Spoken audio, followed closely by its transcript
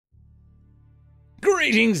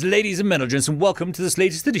Greetings, ladies and gentlemen, and welcome to this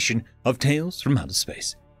latest edition of Tales from Outer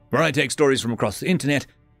Space, where I take stories from across the internet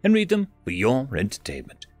and read them for your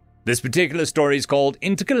entertainment. This particular story is called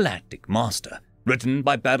Intergalactic Master, written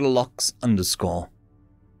by Battlelocks _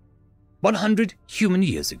 100 human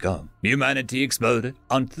years ago, humanity exploded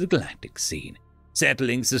onto the galactic scene,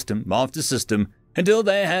 settling system after system until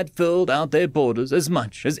they had filled out their borders as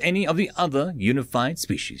much as any of the other unified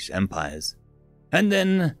species empires. And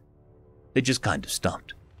then they just kind of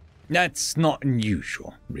stopped. That's not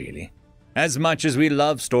unusual, really. As much as we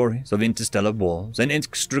love stories of interstellar wars and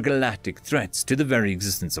extragalactic threats to the very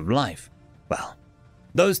existence of life, well,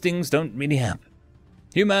 those things don't really happen.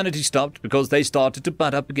 Humanity stopped because they started to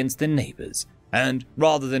butt up against their neighbors, and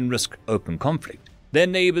rather than risk open conflict, their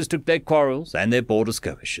neighbors took their quarrels and their border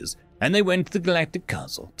skirmishes, and they went to the Galactic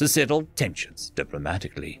Council to settle tensions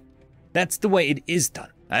diplomatically. That's the way it is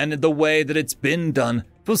done, and the way that it's been done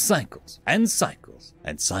for cycles and cycles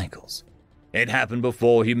and cycles. It happened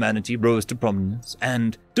before humanity rose to prominence,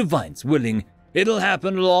 and, divine's willing, it'll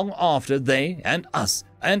happen long after they and us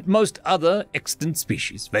and most other extant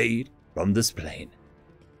species fade from this plane.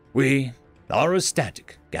 We are a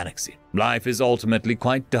static galaxy. Life is ultimately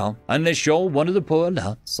quite dull unless you're one of the poor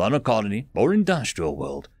louts on a colony or industrial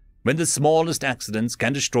world, when the smallest accidents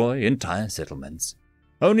can destroy entire settlements.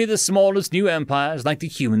 Only the smallest new empires like the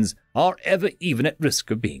humans are ever even at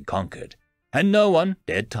risk of being conquered, and no one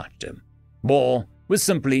dared touch them. War was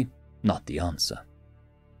simply not the answer.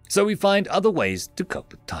 So we find other ways to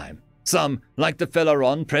cope with time. Some, like the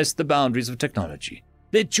Felaron, press the boundaries of technology.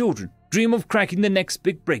 Their children dream of cracking the next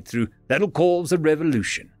big breakthrough that'll cause a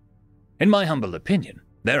revolution. In my humble opinion,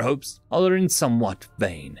 their hopes are in somewhat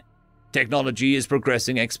vain. Technology is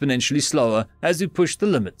progressing exponentially slower as we push the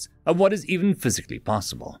limits of what is even physically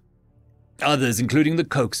possible. Others, including the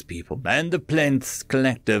Coax people and the Plinth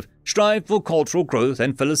Collective, strive for cultural growth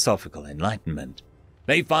and philosophical enlightenment.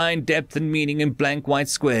 They find depth and meaning in blank white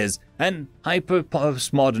squares and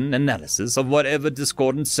hyper-postmodern analysis of whatever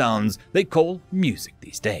discordant sounds they call music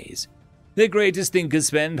these days. Their greatest thinkers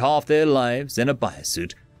spend half their lives in a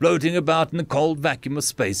biosuit, floating about in the cold vacuum of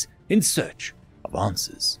space in search of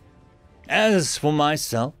answers. As for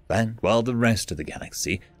myself and, well, the rest of the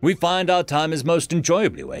galaxy, we find our time is most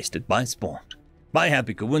enjoyably wasted by sport. By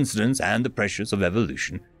happy coincidence and the pressures of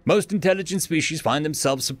evolution, most intelligent species find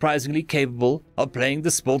themselves surprisingly capable of playing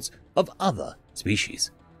the sports of other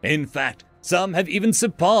species. In fact, some have even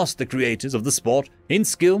surpassed the creators of the sport in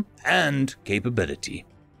skill and capability.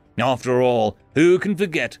 After all, who can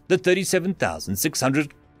forget the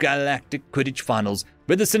 37,600 Galactic Quidditch Finals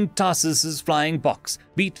where the Centausus' flying box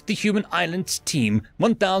beat the human island's team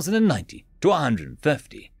 1,090 to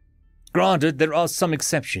 150? Granted, there are some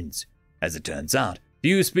exceptions. As it turns out,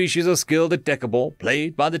 few species are skilled at deckaball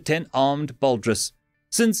played by the 10-armed Baldrus,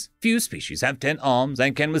 since few species have 10 arms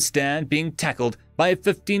and can withstand being tackled by a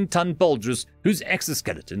 15-ton Baldrus whose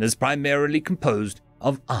exoskeleton is primarily composed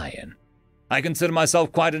of iron. I consider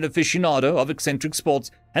myself quite an aficionado of eccentric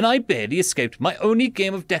sports, and I barely escaped my only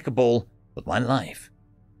game of deckaball with my life.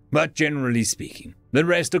 But generally speaking, the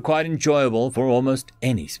rest are quite enjoyable for almost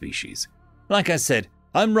any species. Like I said,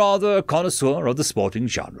 I'm rather a connoisseur of the sporting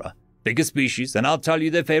genre. Pick a species, and I'll tell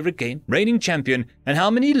you their favorite game, reigning champion, and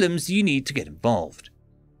how many limbs you need to get involved.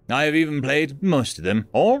 I have even played most of them,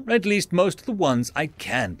 or at least most of the ones I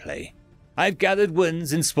can play. I've gathered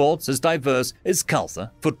wins in sports as diverse as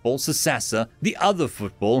Caltha, football, Sasassa, the other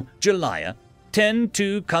football, Jalaya,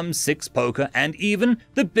 10-2-6 poker, and even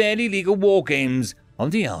the barely legal war games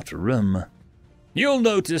of the Outer Rim. You'll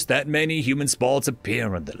notice that many human sports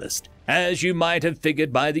appear on the list, as you might have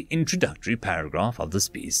figured by the introductory paragraph of this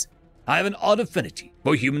piece. I have an odd affinity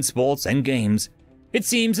for human sports and games. It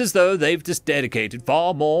seems as though they've just dedicated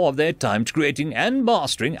far more of their time to creating and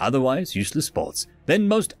mastering otherwise useless sports than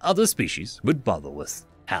most other species would bother with.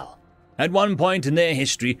 Hell, at one point in their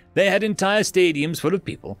history, they had entire stadiums full of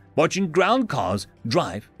people watching ground cars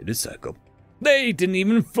drive in a circle. They didn't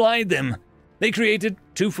even fly them. They created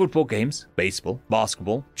 2 football games, baseball,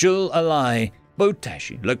 basketball, Jul-Alai,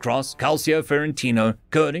 Botashi, lacrosse, calcio ferentino,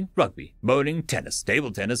 curling, rugby, bowling, tennis,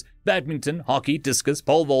 table tennis, badminton, hockey, discus,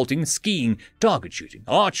 pole vaulting, skiing, target shooting,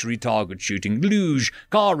 archery target shooting, luge,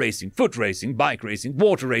 car racing, foot racing, bike racing,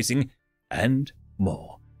 water racing, and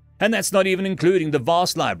more. And that's not even including the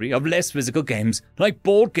vast library of less physical games like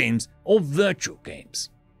board games or virtual games.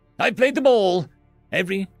 I've played them all,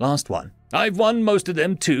 every last one. I've won most of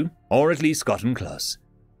them too, or at least gotten close.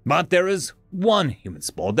 But there is one human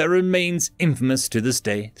sport that remains infamous to this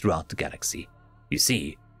day throughout the galaxy. You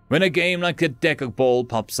see, when a game like the deckaball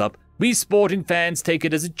pops up, we sporting fans take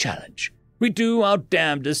it as a challenge. We do our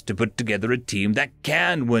damnedest to put together a team that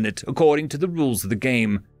can win it according to the rules of the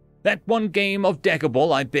game. That one game of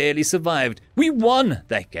Deckable I barely survived. We won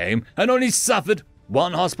that game and only suffered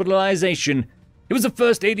one hospitalization. It was the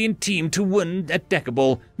first alien team to win at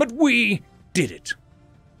Deckable, but we did it.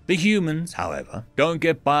 The humans, however, don't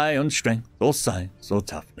get by on strength or size or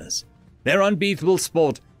toughness. Their unbeatable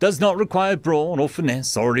sport does not require brawn or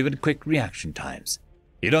finesse or even quick reaction times.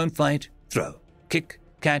 You don't fight, throw, kick,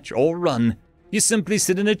 catch, or run. You simply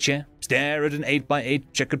sit in a chair, stare at an 8x8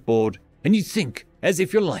 checkered board, and you think as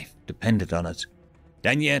if your life depended on it.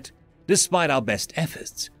 And yet, despite our best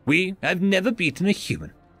efforts, we have never beaten a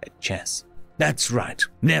human at chess. That's right,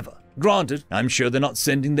 never. Granted, I'm sure they're not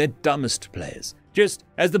sending their dumbest players, just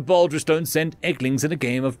as the Baldrus don't send Egglings in a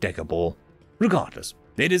game of Deckable. Regardless,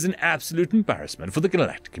 it is an absolute embarrassment for the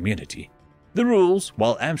galactic community. The rules,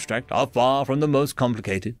 while abstract, are far from the most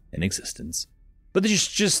complicated in existence. But there's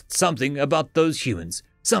just something about those humans,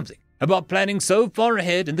 something about planning so far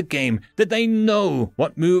ahead in the game that they know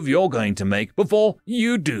what move you're going to make before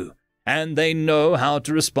you do, and they know how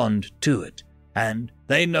to respond to it, and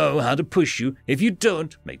they know how to push you if you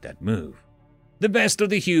don't make that move. The best of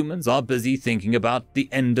the humans are busy thinking about the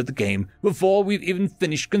end of the game before we've even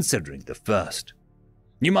finished considering the first.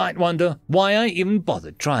 You might wonder why I even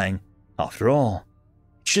bothered trying. After all,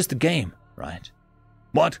 it's just a game, right?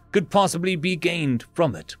 What could possibly be gained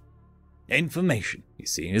from it? Information, you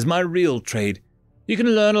see, is my real trade. You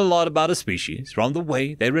can learn a lot about a species from the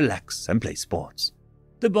way they relax and play sports.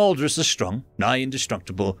 The Baldrus are strong, nigh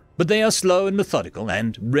indestructible, but they are slow and methodical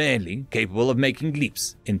and rarely capable of making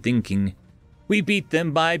leaps in thinking. We beat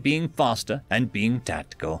them by being faster and being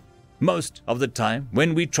tactical. Most of the time,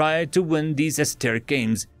 when we try to win these esoteric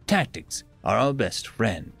games, tactics are our best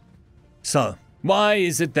friend. So, why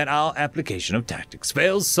is it that our application of tactics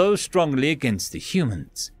fails so strongly against the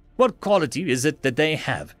humans? What quality is it that they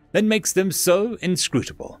have that makes them so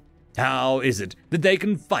inscrutable? How is it that they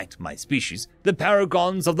can fight my species, the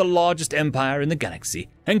paragons of the largest empire in the galaxy,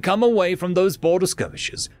 and come away from those border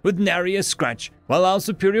skirmishes with nary a scratch while our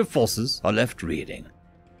superior forces are left reeling?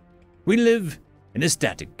 We live in a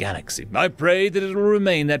static galaxy. I pray that it will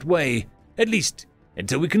remain that way, at least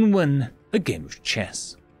until we can win a game of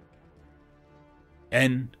chess.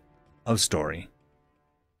 End of story.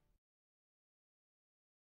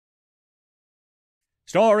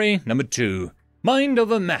 Story number 2. Mind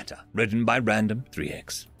Over Matter, written by Random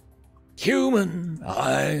 3X. Human,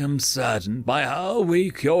 I am saddened by how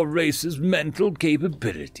weak your race's mental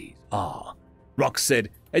capabilities are, Rock said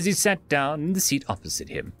as he sat down in the seat opposite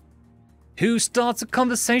him. Who starts a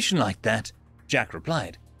conversation like that? Jack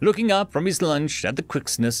replied, looking up from his lunch at the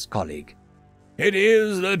Quicksness colleague. It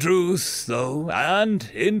is the truth, though, and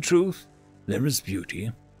in truth, there is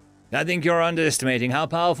beauty. I think you're underestimating how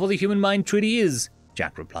powerful the human mind truly is,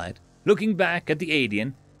 Jack replied, looking back at the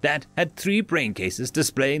alien that had 3 brain cases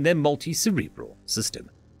displaying their multi-cerebral system.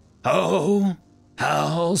 Oh,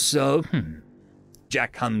 how so?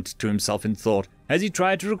 Jack hummed to himself in thought as he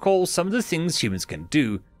tried to recall some of the things humans can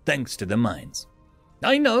do thanks to their minds.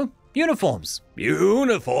 I know, uniforms.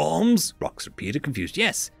 Uniforms? Rox repeated, confused.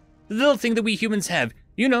 Yes, the little thing that we humans have.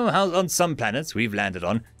 You know how on some planets we've landed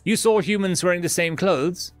on, you saw humans wearing the same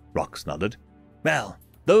clothes? Rox nodded. Well,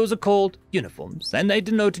 those are called uniforms, and they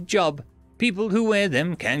denote a job. People who wear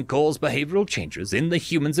them can cause behavioral changes in the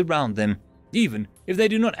humans around them, even if they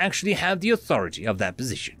do not actually have the authority of that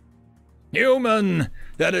position. Human,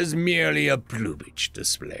 that is merely a plumage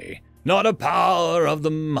display, not a power of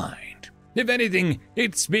the mind. If anything,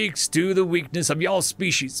 it speaks to the weakness of your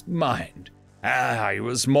species' mind. I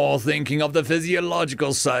was more thinking of the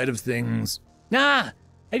physiological side of things. Ah,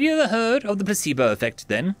 have you ever heard of the placebo effect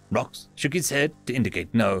then? Rox shook his head to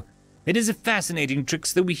indicate no. It is a fascinating trick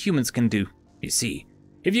that we humans can do. You see,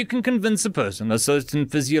 if you can convince a person a certain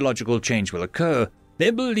physiological change will occur,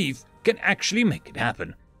 their belief can actually make it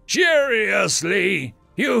happen. Seriously?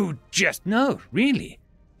 You just... No, really.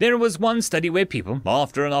 There was one study where people,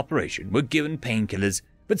 after an operation, were given painkillers,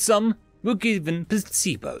 but some were given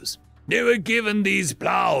placebos. They were given these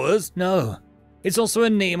flowers? No. It's also a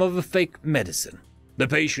name of a fake medicine. The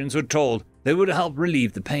patients were told they would help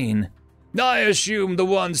relieve the pain. I assume the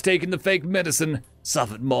ones taking the fake medicine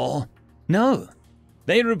suffered more. No.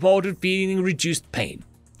 They reported feeling reduced pain.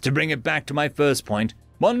 To bring it back to my first point,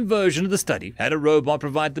 one version of the study had a robot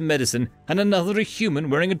provide the medicine and another a human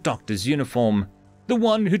wearing a doctor's uniform. The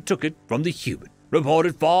one who took it from the human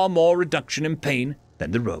reported far more reduction in pain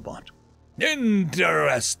than the robot.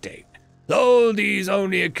 Interesting. Though these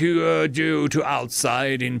only occur due to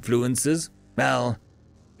outside influences, well,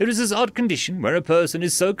 There is this odd condition where a person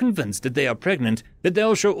is so convinced that they are pregnant that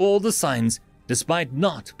they'll show all the signs despite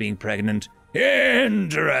not being pregnant.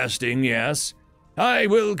 Interesting, yes. I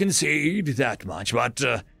will concede that much, but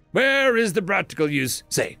where is the practical use?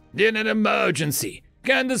 Say, in an emergency,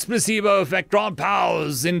 can this placebo effect draw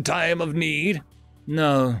powers in time of need?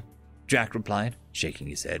 No, Jack replied, shaking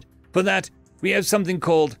his head. For that, we have something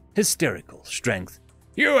called hysterical strength.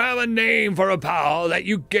 You have a name for a power that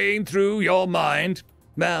you gain through your mind?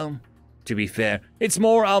 Well, to be fair, it's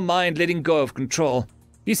more our mind letting go of control.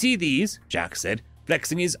 You see these, Jack said,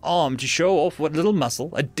 flexing his arm to show off what little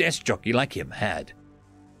muscle a desk jockey like him had.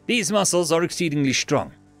 These muscles are exceedingly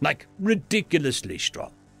strong, like ridiculously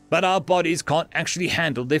strong, but our bodies can't actually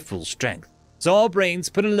handle their full strength, so our brains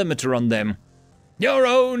put a limiter on them. Your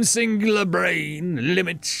own singular brain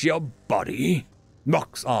limits your body?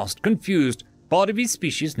 Rox asked, confused. Part of his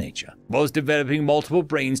species' nature was developing multiple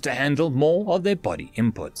brains to handle more of their body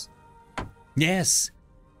inputs. Yes,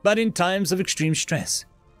 but in times of extreme stress.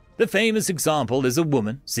 The famous example is a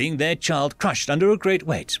woman seeing their child crushed under a great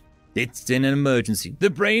weight. It's in an emergency. The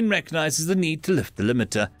brain recognizes the need to lift the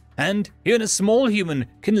limiter, and even a small human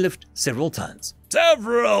can lift several tons.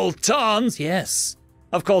 Several tons? Yes.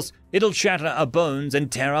 Of course, it'll shatter our bones and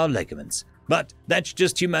tear our ligaments, but that's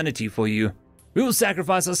just humanity for you. We will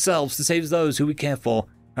sacrifice ourselves to save those who we care for.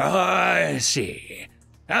 I see.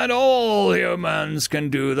 And all humans can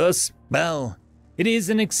do this? Well, it is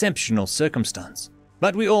an exceptional circumstance,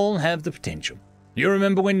 but we all have the potential. You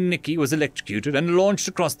remember when Nicky was electrocuted and launched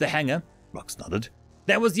across the hangar? Rox nodded.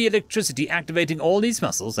 That was the electricity activating all these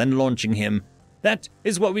muscles and launching him. That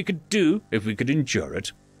is what we could do if we could endure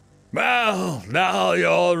it. Well, now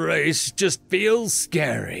your race just feels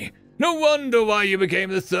scary. No wonder why you became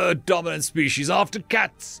the third dominant species after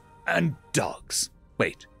cats and dogs.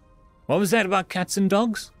 Wait, what was that about cats and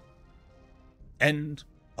dogs? End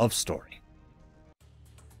of story.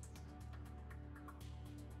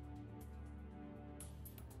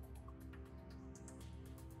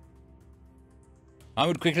 I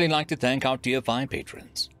would quickly like to thank our Tier 5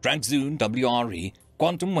 patrons, Dragzoon WRE,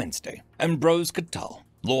 Quantum Wednesday, Ambrose Catal,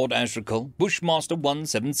 Lord Azrakul, Bushmaster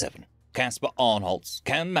 177, Casper Arnholtz,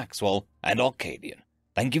 Cam Maxwell, and Arcadian.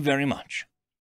 Thank you very much.